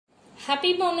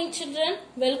Happy morning children,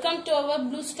 welcome to our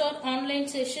Blue Star online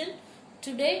session.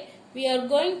 Today we are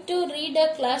going to read a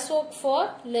classwork for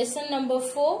lesson number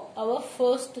 4, our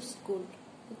first school.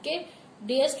 Okay,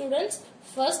 dear students,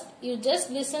 first you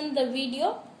just listen the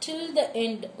video till the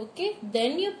end. Okay,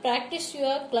 then you practice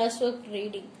your classwork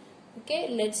reading. Okay,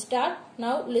 let's start.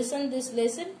 Now listen this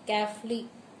lesson carefully.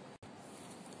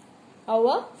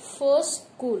 Our first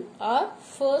school, our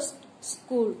first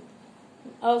school.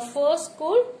 Our first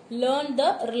school learn the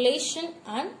relation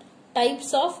and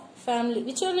types of family.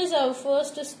 Which one is our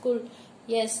first school?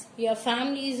 Yes, your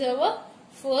family is our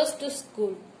first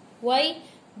school. Why?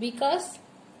 Because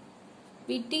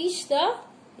we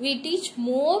teach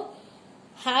more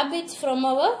habits from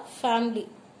our family.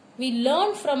 We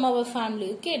learn from our family.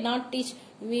 Okay, not teach.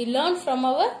 We learn from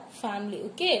our family.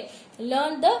 Okay,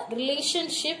 learn the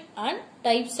relationship and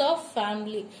types of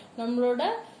family.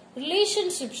 நம்மளோட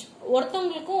relationships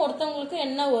ஒருத்தவங்களுக்கும்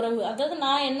என்ன உறவு, அதாவது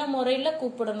நான் என்ன முறையில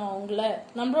கூப்பிடணும் அவங்கள,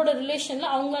 நம்மளோட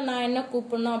ரிலேஷன்ல அவங்க நான் என்ன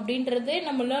கூப்பிடணும் அப்படின்றதே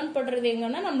நம்ம லேர்ன் பண்றது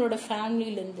எங்கன்னா நம்மளோட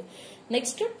ஃபேமிலில இருந்து.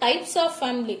 Next types of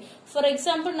family. For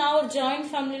example, நான் ஒரு ஜாயிண்ட்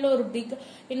ஃபேமிலியில ஒரு பிக்,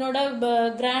 என்னோட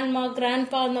கிராண்ட்மா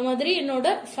கிராண்ட்பா அந்த மாதிரி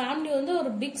என்னோட ஃபேமிலி வந்து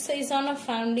ஒரு பிக் சைஸான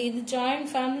ஃபேமிலி. இது ஜாயிண்ட்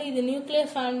ஃபேமிலி, இது நியூக்ளியர்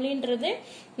ஃபேமிலின்றதே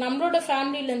நம்மளோட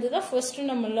ஃபேமிலில இருந்து தான் ஃபர்ஸ்ட்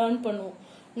நம்ம லேர்ன் பண்ணுவோம்.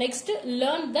 Next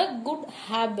learn the good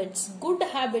habits. Good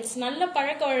habits, நல்ல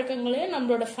பழக்க வழக்கங்களையும்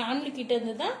நம்மளோட ஃபேமிலி கிட்ட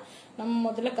இருந்து தான் நம்ம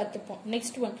முதல்ல கத்துப்போம்.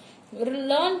 Next one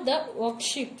learn the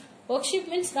worship. Worship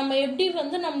means நம்ம எப்படி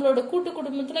வந்து நம்மளோட கூட்டு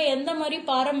குடும்பத்துல எந்த மாதிரி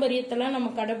பாரம்பரியத்தெல்லாம்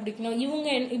நம்ம கடைபிடிக்கணும், இவங்க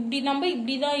நம்ம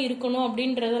இப்படிதான் இருக்கணும்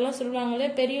அப்படின்றதெல்லாம் சொல்லுவாங்களே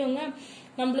பெரியவங்க.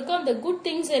 நம்மளுக்கு அந்த குட்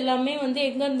திங்ஸ் எல்லாமே வந்து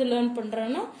எங்க இருந்து லேர்ன்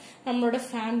பண்றோம்னா நம்மளோட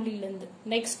ஃபேமிலில இருந்து.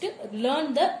 Next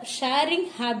learn the sharing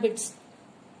habits.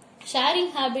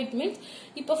 Sharing habit means,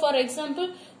 இப்போ ஃபார் எக்ஸாம்பிள்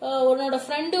உன்னோட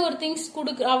ஃப்ரெண்டு ஒரு திங்ஸ்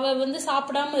அவ வந்து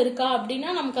சாப்பிடாம இருக்கா அப்படின்னா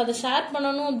நமக்கு அதை ஷேர்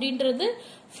பண்ணணும் அப்படின்றது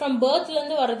ஃப்ரம் பர்த்ல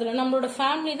இருந்து வரதில்லை. நம்மளோட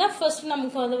ஃபேமிலி தான் ஃபர்ஸ்ட்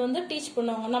நமக்கு அதை வந்து டீச்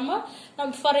பண்ணுவாங்க. நம்ம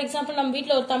ஃபார் எக்ஸாம்பிள் நம்ம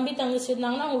வீட்டில் ஒரு தம்பி தங்கச்சி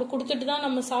இருந்தாங்கன்னா அவங்களுக்கு கொடுத்துட்டு தான்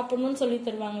நம்ம சாப்பிடணும்னு சொல்லி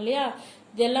தருவாங்க இல்லையா.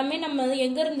 இது எல்லாமே நம்ம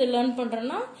எங்க இருந்து லேர்ன்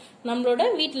பண்றோம்னா நம்மளோட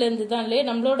வீட்டுல இருந்து தான் இல்லையா,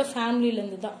 நம்மளோட ஃபேமிலில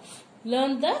இருந்து தான்.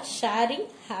 Learn the sharing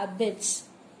habits.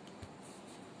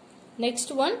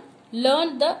 Next one learn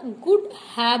the good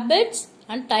habits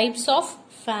and types of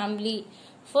family.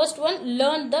 First one,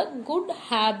 learn the good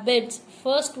habits.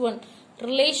 First one,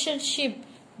 relationship,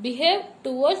 behave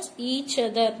towards each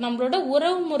other, நம்மளோட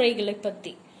உறவு முறைகளை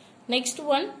பத்தி. Next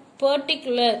one,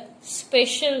 particular,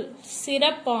 special,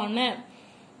 சிறப்பான.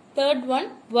 Third one,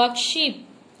 worship,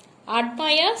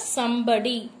 admire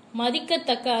somebody,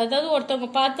 மதிக்கத்தக்க, அதாவது ஒருத்தவங்க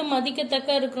பார்த்து மதிக்கத்தக்க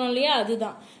இருக்கிறோம் இல்லையா,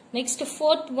 அதுதான். Next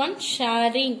fourth one,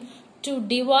 sharing, to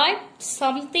divide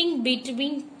something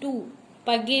between two,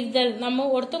 பகிர்தல், நம்ம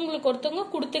ஒருத்தவங்க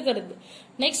கொடுத்துக்கிறது.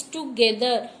 Next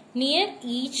together, near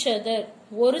each other,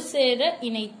 ஒரு சேர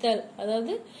இணைத்தல்,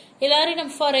 அதாவது எல்லாரும்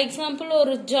நம்ம ஃபார் எக்ஸாம்பிள்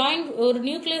ஒரு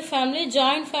நியூக்ளியர் ஃபேமிலி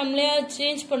ஜாயிண்ட் ஃபேமிலியா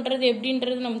சேஞ்ச் பண்றது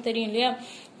எப்படின்றது நமக்கு தெரியும் இல்லையா.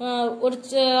 ஒரு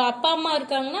அப்பா அம்மா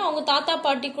இருக்காங்கன்னா அவங்க தாத்தா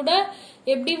பாட்டி கூட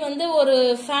எப்படி வந்து ஒரு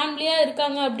ஃபேமிலியா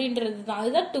இருக்காங்க அப்படின்றது தான்,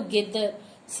 அதுதான் together.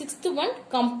 Sixth one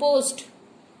compost,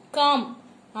 com,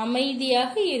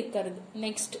 அமைதியாக இருக்கிறது.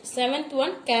 Next seventh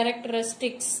one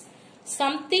characteristics,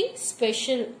 something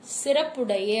special,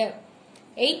 சிறப்புடைய.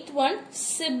 Eighth one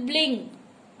sibling,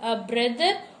 a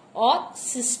brother or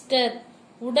sister,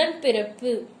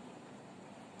 உடன்பிறப்பு.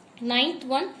 நைன்த்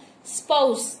ஒன்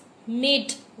ஸ்பௌஸ்,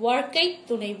 மேட், வாழ்க்கை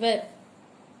துணைவர்.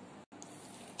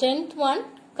 டென்த் ஒன்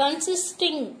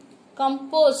கன்சிஸ்டிங்,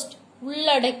 கம்போஸ்ட்,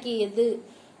 உள்ளடக்கியது.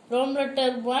 Rome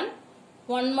letter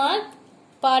 1 mark.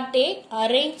 Part A,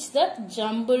 arrange the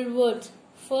jumbled words.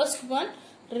 First one,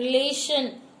 relation,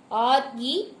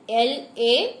 RELATION,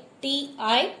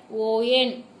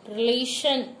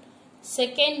 relation.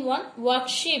 Second one,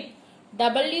 worship,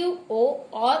 WORKSHIP,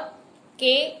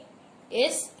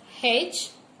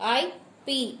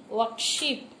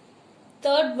 worship.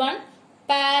 Third one,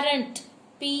 parent,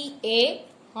 PARENT,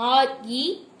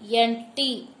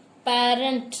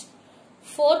 parent.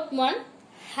 Fourth one,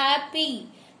 happy,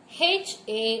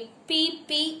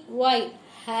 HAPPY,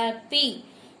 happy.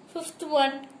 Fifth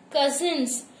one,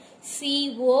 cousins,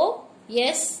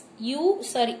 COUSINS,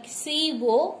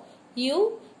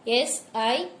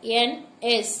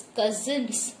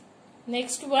 cousins.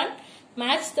 Next one,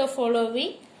 match the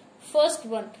following. First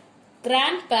one,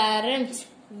 grandparents,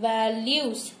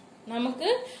 values, நமக்கு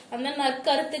அந்த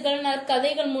நற்கருத்துக்கள்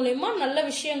நற்கதைகள் மூலமா நல்ல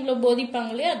விஷயங்களை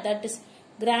போதிப்பாங்க இல்லையா, that is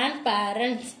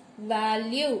grandparents,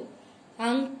 value.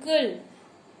 Uncle,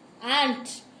 aunt,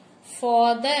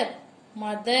 father,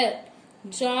 mother,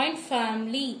 joint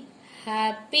family,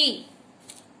 happy.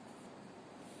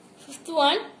 Fifth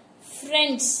one,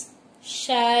 friends,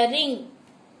 sharing.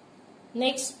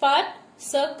 Next part,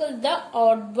 circle the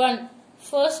odd one.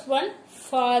 First one,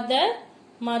 father,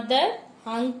 mother,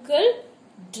 uncle,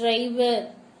 driver.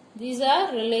 These are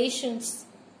relations.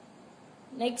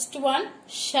 Next one,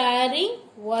 sharing,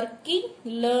 working,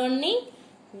 learning,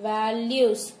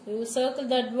 values. You circle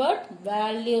that word,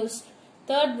 values.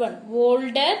 Third one,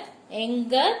 older,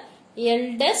 younger,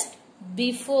 eldest,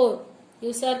 before.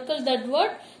 You circle that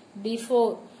word,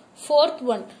 before. Fourth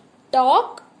one,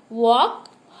 talk, walk,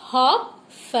 hop,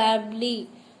 family.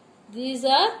 These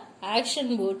are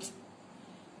action words.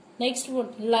 Next one,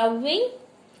 loving,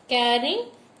 caring,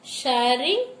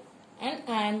 sharing, and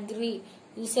angry.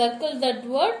 You circle that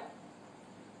word,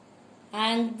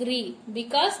 angry,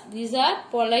 because these are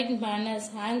polite manners.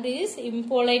 Angry is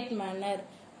impolite manner.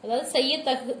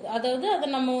 அதாவது அதை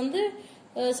நம்ம வந்து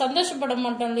சந்தோஷப்பட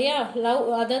மாட்டோம் இல்லையா.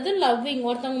 அதாவது loving,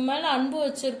 ஒருத்தவங்க மேல அன்பு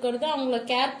வச்சிருக்கிறது, அவங்கள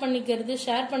கேர் பண்ணிக்கிறது,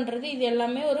 ஷேர் பண்றது, இது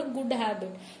எல்லாமே ஒரு good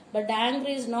habit. But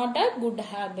angry is not a good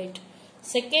habit.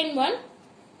 Second one,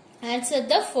 answer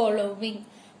the following.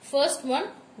 First one,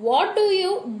 what do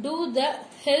you do to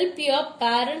help your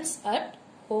parents at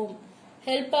home?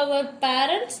 Help our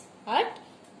parents at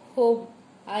home.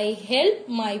 I help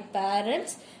my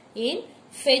parents in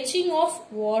fetching of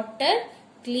water,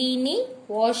 cleaning,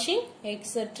 washing,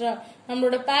 etc.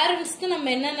 நம்மளோட பேரண்ட்ஸ்க்கு நம்ம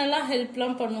என்னென்னலாம்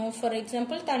ஹெல்ப்லாம் பண்ணுவோம். For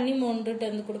example, தண்ணி மோண்டுட்டு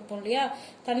வந்து கொடுப்போம் இல்லையா,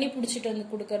 தண்ணி பிடிச்சிட்டு வந்து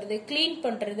கொடுக்கறது, கிளீன்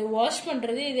பண்றது, வாஷ்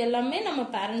பண்றது, இது எல்லாமே நம்ம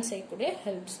பேரண்ட்ஸ் செய்யக்கூடிய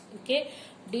helps. Okay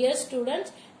dear students,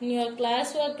 in your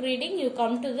classwork reading you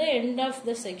come to the end of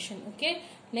the section. Okay,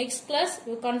 next class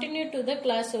you continue to the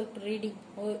classwork reading.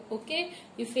 Okay,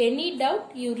 if any doubt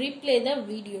you replay the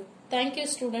video. Thank you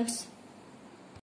students.